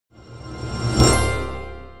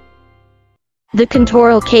The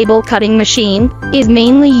contorl cable cutting machine is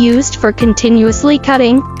mainly used for continuously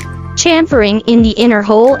cutting, chamfering in the inner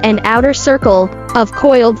hole and outer circle of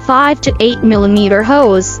coiled 5 to 8 mm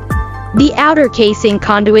hose. The outer casing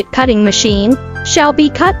conduit cutting machine shall be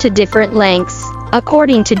cut to different lengths,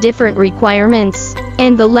 according to different requirements,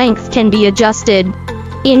 and the length can be adjusted.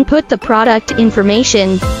 Input the product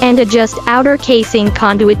information, and adjust outer casing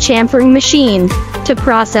conduit chamfering machine to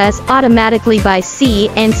process automatically by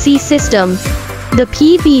CNC system. The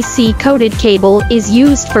PVC-coated cable is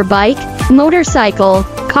used for bike, motorcycle,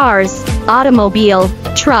 cars, automobile,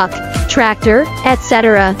 truck, tractor,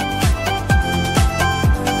 etc.